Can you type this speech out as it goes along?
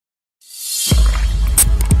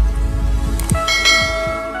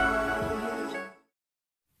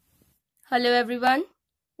Hello everyone.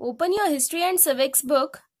 Open your History and Civics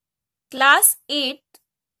book, Class 8,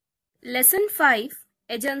 Lesson 5,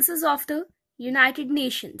 Agencies of the United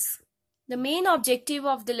Nations. The main objective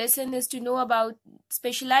of the lesson is to know about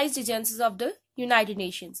specialized agencies of the United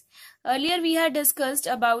Nations. Earlier we had discussed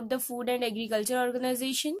about the Food and Agriculture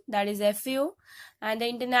Organization, that is FAO, and the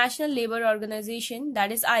International Labour Organization,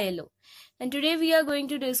 that is ILO. And today we are going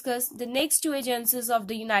to discuss the next two agencies of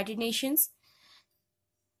the United Nations,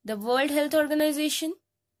 the World Health Organization,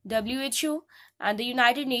 WHO, and the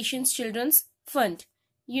United Nations Children's Fund,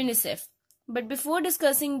 UNICEF. But before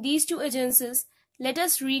discussing these two agencies, let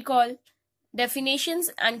us recall definitions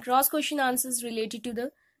and cross-question answers related to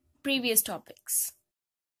the previous topics.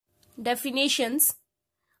 Definitions: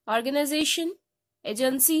 organization,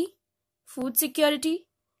 agency, food security,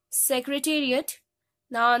 secretariat.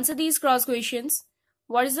 Now answer these cross questions.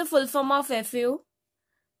 What is the full form of FAO?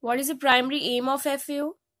 What is the primary aim of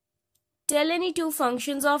FAO? Tell any two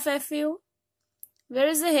functions of FAO. Where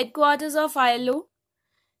is the headquarters of ILO?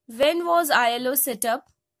 When was ILO set up?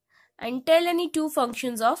 And tell any two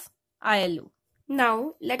functions of ILO.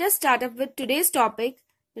 Now, let us start up with today's topic.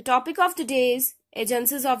 The topic of today is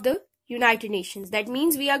Agencies of the United Nations. That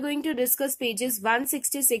means we are going to discuss pages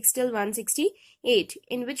 166 till 168,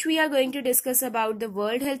 in which we are going to discuss about the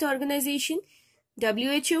World Health Organization,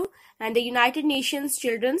 WHO, and the United Nations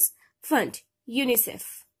Children's Fund,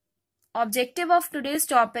 UNICEF. Objective of today's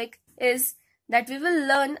topic is that we will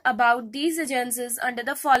learn about these agencies under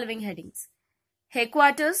the following headings: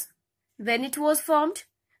 headquarters, when it was formed,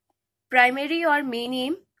 primary or main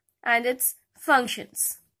aim, and its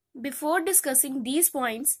functions. Before discussing these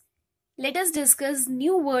points, let us discuss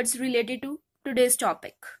new words related to today's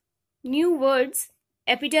topic. New words: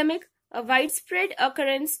 epidemic, a widespread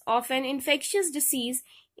occurrence of an infectious disease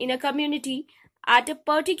in a community at a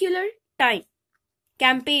particular time.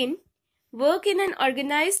 Campaign, work in an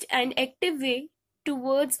organized and active way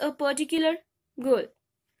towards a particular goal.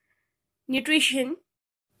 Nutrition,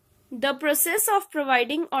 the process of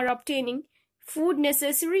providing or obtaining food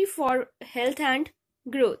necessary for health and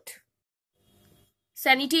growth.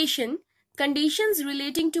 Sanitation, conditions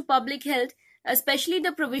relating to public health, especially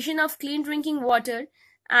the provision of clean drinking water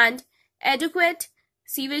and adequate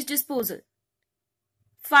sewage disposal.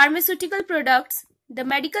 Pharmaceutical products, the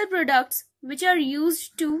medical products which are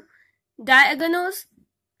used to diagnose,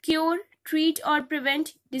 cure, treat or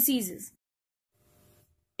prevent diseases.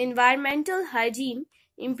 Environmental hygiene,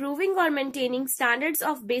 improving or maintaining standards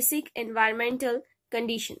of basic environmental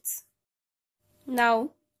conditions.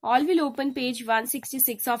 Now, all will open page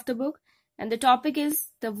 166 of the book, and the topic is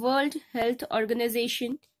the World Health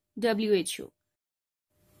Organization, WHO.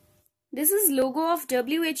 This is logo of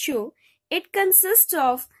WHO. It consists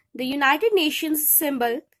of the United Nations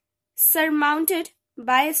symbol surmounted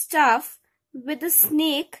by a staff with a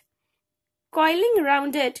snake coiling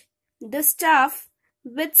around it. The staff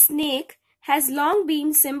with snake has long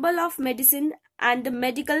been symbol of medicine and the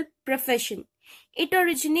medical profession. It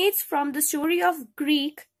originates from the story of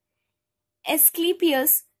Greek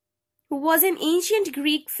Asclepius, who was an ancient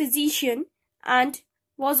Greek physician and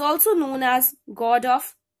was also known as god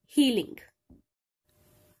of healing.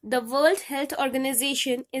 The World Health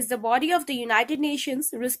Organization is the body of the United Nations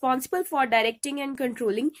responsible for directing and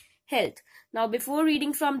controlling health. Now, before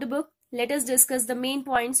reading from the book, let us discuss the main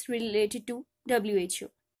points related to WHO.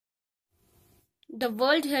 The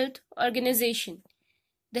World Health Organization.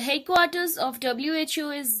 The headquarters of WHO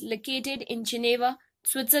is located in Geneva,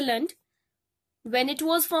 Switzerland. When it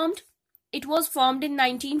was formed in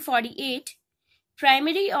 1948.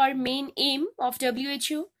 Primary or main aim of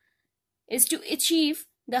WHO is to achieve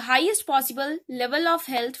the highest possible level of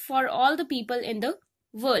health for all the people in the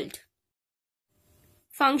world.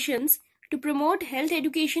 Functions: to promote health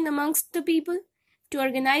education amongst the people, to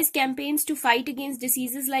organize campaigns to fight against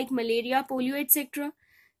diseases like malaria, polio, etc.,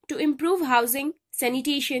 to improve housing,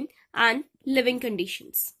 sanitation, and living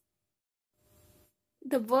conditions.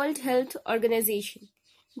 The World Health Organization.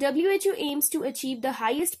 WHO aims to achieve the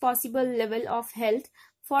highest possible level of health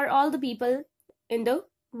for all the people in the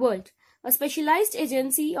world. A specialized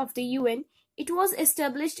agency of the UN, it was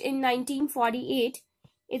established in 1948.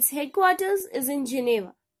 Its headquarters is in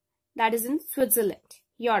Geneva, that is in Switzerland,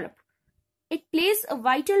 Europe. It plays a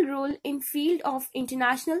vital role in field of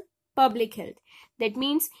international public health. That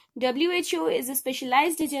means WHO is a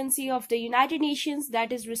specialized agency of the United Nations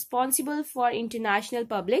that is responsible for international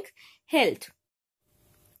public health.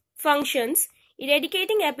 Functions: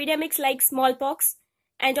 eradicating epidemics like smallpox,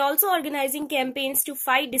 and also organizing campaigns to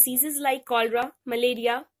fight diseases like cholera,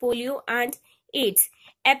 malaria, polio, and AIDS.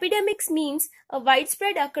 Epidemics means a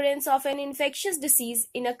widespread occurrence of an infectious disease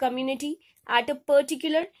in a community at a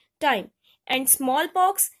particular time. And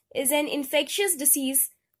smallpox is an infectious disease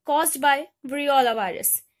caused by variola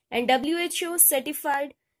virus. And WHO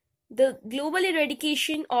certified the global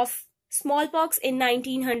eradication of smallpox in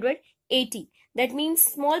 1980. That means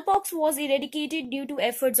smallpox was eradicated due to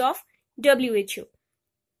efforts of WHO.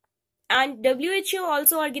 And WHO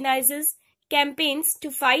also organizes campaigns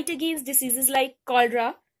to fight against diseases like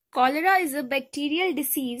cholera. Cholera is a bacterial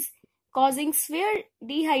disease causing severe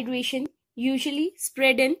dehydration, usually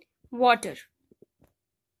spread in water.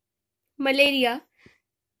 Malaria.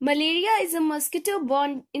 Malaria is a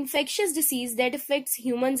mosquito-borne infectious disease that affects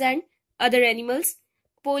humans and other animals.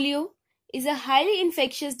 Polio is a highly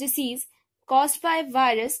infectious disease caused by a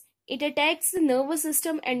virus. It attacks the nervous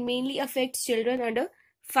system and mainly affects children under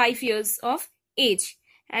 5 years of age.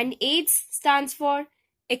 And AIDS stands for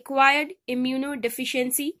Acquired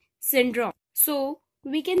Immunodeficiency Syndrome. So,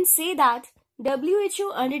 we can say that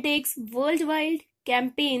WHO undertakes worldwide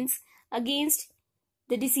campaigns against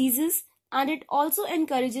the diseases, and it also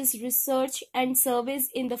encourages research and surveys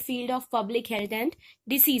in the field of public health and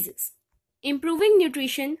diseases. Improving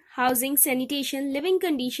nutrition, housing, sanitation, living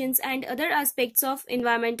conditions, and other aspects of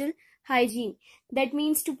environmental hygiene. That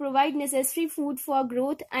means to provide necessary food for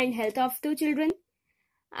growth and health of the children,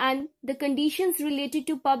 and the conditions related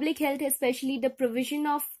to public health, especially the provision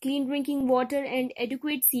of clean drinking water and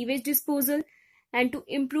adequate sewage disposal, and to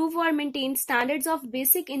improve or maintain standards of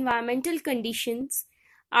basic environmental conditions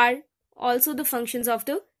are also the functions of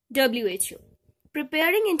the WHO.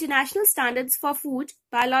 Preparing international standards for food,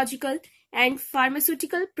 biological, and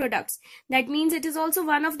pharmaceutical products. That means it is also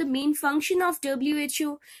one of the main functions of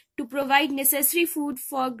WHO to provide necessary food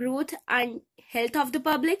for growth and health of the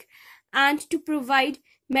public, and to provide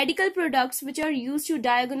medical products which are used to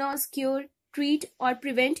diagnose, cure, treat, or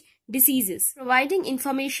prevent diseases. Providing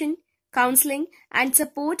information, counseling, and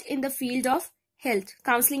support in the field of health.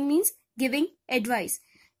 Counseling means giving advice.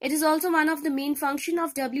 It is also one of the main functions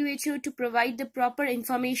of WHO to provide the proper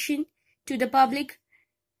information to the public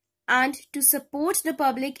and to support the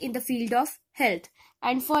public in the field of health.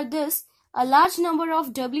 And for this, a large number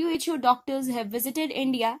of WHO doctors have visited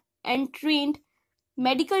India and trained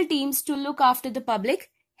medical teams to look after the public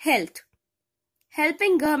health.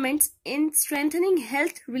 Helping governments in strengthening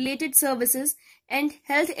health-related services and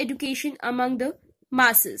health education among the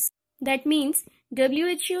masses. That means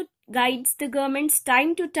WHO guides the governments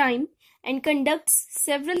time to time and conducts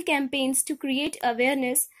several campaigns to create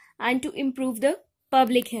awareness and to improve the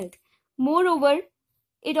public health. Moreover,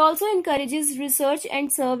 it also encourages research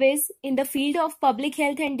and surveys in the field of public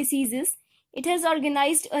health and diseases. It has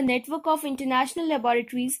organized a network of international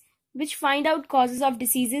laboratories which find out causes of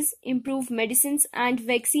diseases, improve medicines and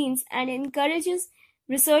vaccines, and encourages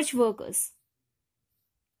research workers.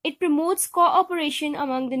 It promotes cooperation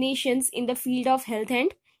among the nations in the field of health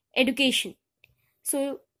and education.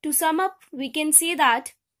 So, to sum up, we can say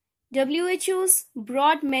that WHO's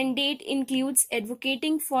broad mandate includes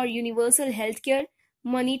advocating for universal healthcare,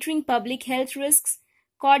 monitoring public health risks,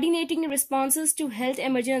 coordinating responses to health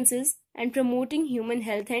emergencies, and promoting human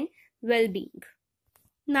health and well-being.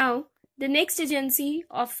 Now, the next agency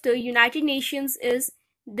of the United Nations is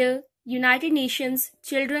the United Nations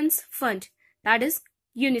Children's Fund, that is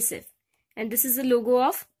UNICEF. And this is the logo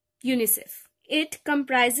of UNICEF. It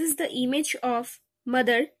comprises the image of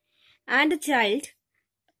mother and a child,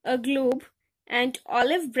 a globe, and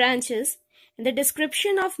olive branches. And the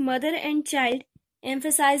description of mother and child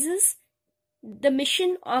emphasizes the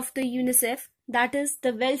mission of the UNICEF, that is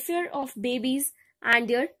the welfare of babies and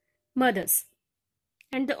their mothers.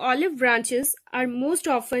 And the olive branches are most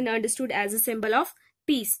often understood as a symbol of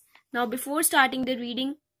peace. Now, before starting the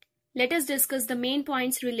reading, let us discuss the main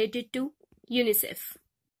points related to UNICEF.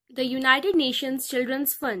 The United Nations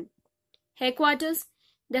Children's Fund. Headquarters.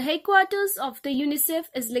 The headquarters of the UNICEF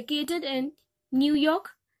is located in New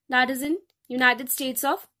York, that is in United States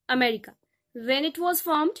of America. When it was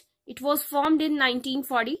formed in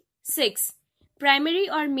 1946. Primary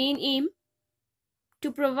or main aim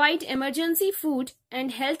to provide emergency food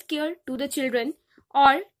and health care to the children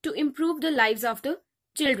or to improve the lives of the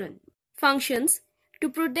children. Functions: to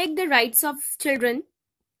protect the rights of children.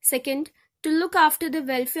 Second, to look after the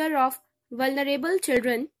welfare of vulnerable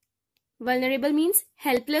children. Vulnerable means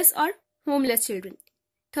helpless or homeless children.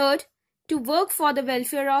 Third, to work for the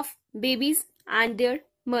welfare of babies and their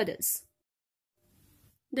mothers.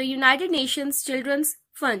 The United Nations Children's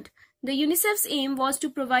Fund. The UNICEF's aim was to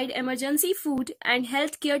provide emergency food and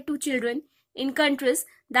health care to children in countries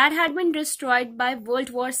that had been destroyed by World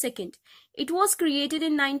War II. It was created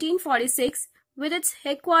in 1946 with its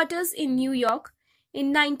headquarters in New York. In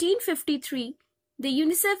 1953, the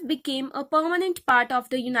UNICEF became a permanent part of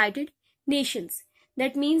the United Nations.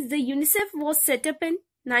 That means the UNICEF was set up in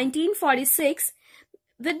 1946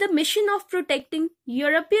 with the mission of protecting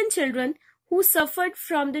European children who suffered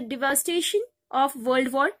from the devastation of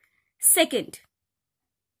World War II.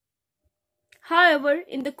 However,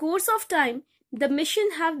 in the course of time, the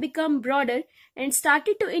mission have become broader and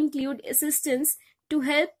started to include assistance to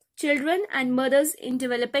help children and mothers in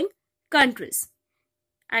developing countries.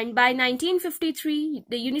 And by 1953,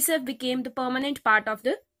 the UNICEF became the permanent part of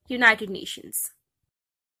the United Nations.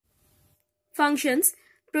 Functions: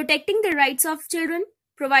 protecting the rights of children,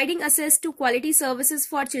 providing access to quality services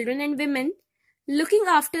for children and women, looking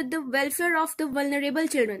after the welfare of the vulnerable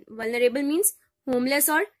children. Vulnerable means homeless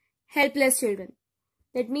or helpless children.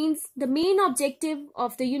 That means the main objective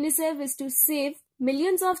of the UNICEF is to save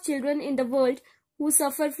millions of children in the world who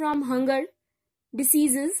suffer from hunger,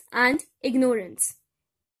 diseases, and ignorance.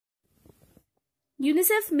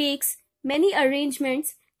 UNICEF makes many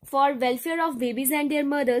arrangements for welfare of babies and their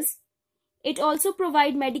mothers. It also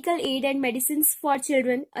provides medical aid and medicines for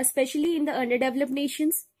children, especially in the underdeveloped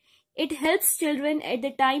nations. It helps children at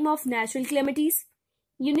the time of natural calamities.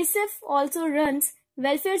 UNICEF also runs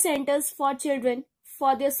welfare centers for children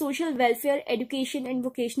for their social welfare, education, and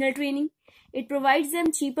vocational training. It provides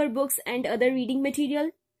them cheaper books and other reading material.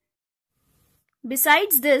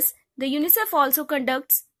 Besides this, the UNICEF also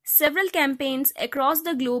conducts several campaigns across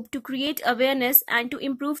the globe to create awareness and to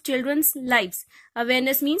improve children's lives.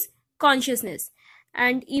 Awareness means consciousness.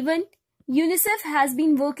 And even UNICEF has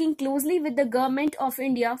been working closely with the government of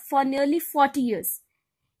India for nearly 40 years.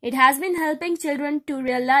 It has been helping children to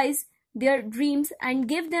realize their dreams and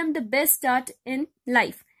give them the best start in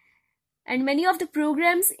life. And many of the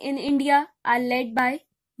programs in India are led by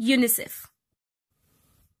UNICEF.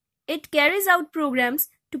 It carries out programs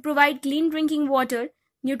to provide clean drinking water,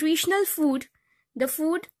 nutritional food, the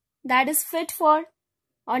food that is fit for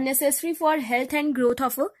or necessary for health and growth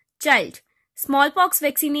of a child, smallpox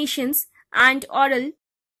vaccinations, and oral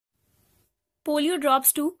polio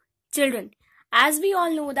drops to children. As we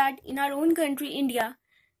all know that in our own country, India,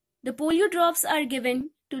 the polio drops are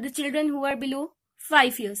given to the children who are below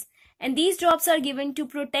 5 years. And these drops are given to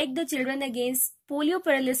protect the children against polio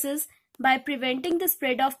paralysis by preventing the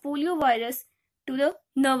spread of polio virus to the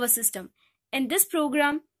nervous system. And this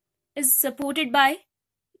program is supported by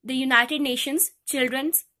the United Nations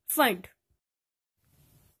Children's Fund.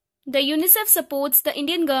 The UNICEF supports the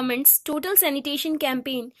Indian government's total sanitation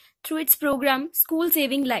campaign through its program School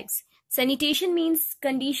Saving Lives. Sanitation means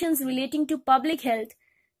conditions relating to public health,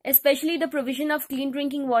 especially the provision of clean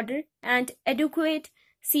drinking water and adequate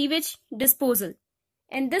sewage disposal.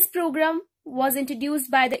 And this program was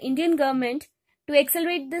introduced by the Indian government to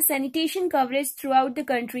accelerate the sanitation coverage throughout the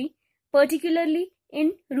country, particularly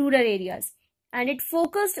in rural areas. And it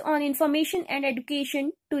focused on information and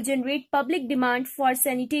education to generate public demand for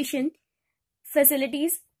sanitation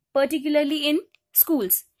facilities, particularly in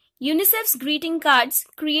schools. UNICEF's greeting cards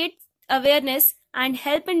create awareness and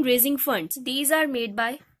help in raising funds. These are made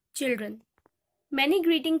by children. Many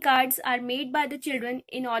greeting cards are made by the children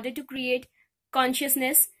in order to create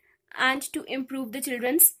consciousness and to improve the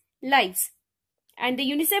children's lives. And the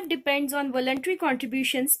UNICEF depends on voluntary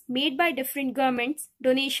contributions made by different governments,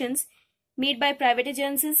 donations made by private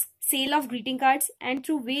agencies, sale of greeting cards, and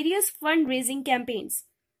through various fundraising campaigns.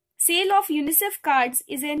 Sale of UNICEF cards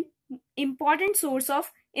is an important source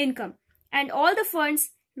of income, and all the funds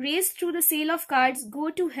raised through the sale of cards go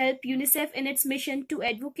to help UNICEF in its mission to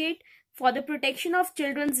advocate for the protection of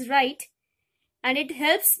children's rights, and it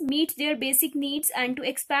helps meet their basic needs and to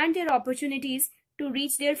expand their opportunities to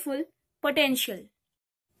reach their full potential.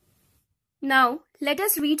 Now, let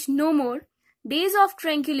us read no more. Days of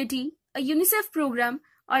Tranquility, a UNICEF program,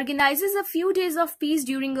 organizes a few days of peace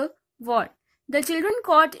during a war. The children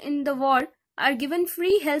caught in the war are given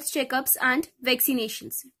free health checkups and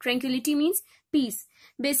vaccinations. Tranquility means peace.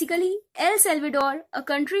 Basically, El Salvador, a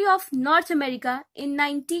country of North America, in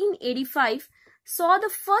 1985 saw the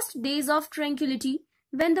first days of tranquility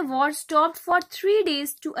when the war stopped for 3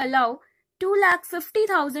 days to allow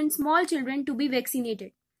 250,000 small children to be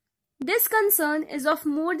vaccinated. This concern is of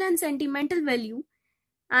more than sentimental value,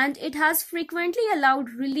 and it has frequently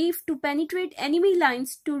allowed relief to penetrate enemy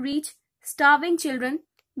lines to reach starving children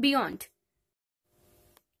beyond.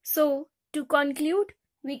 So, to conclude,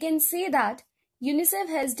 we can say that UNICEF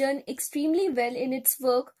has done extremely well in its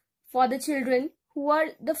work for the children who are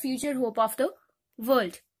the future hope of the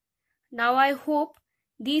world. Now I hope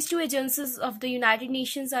these two agencies of the United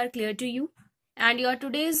Nations are clear to you, and your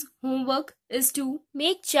today's homework is to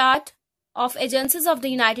make chart of agencies of the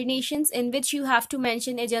United Nations, in which you have to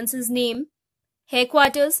mention agency's name,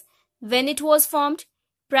 headquarters, when it was formed,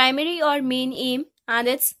 primary or main aim, and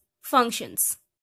its functions.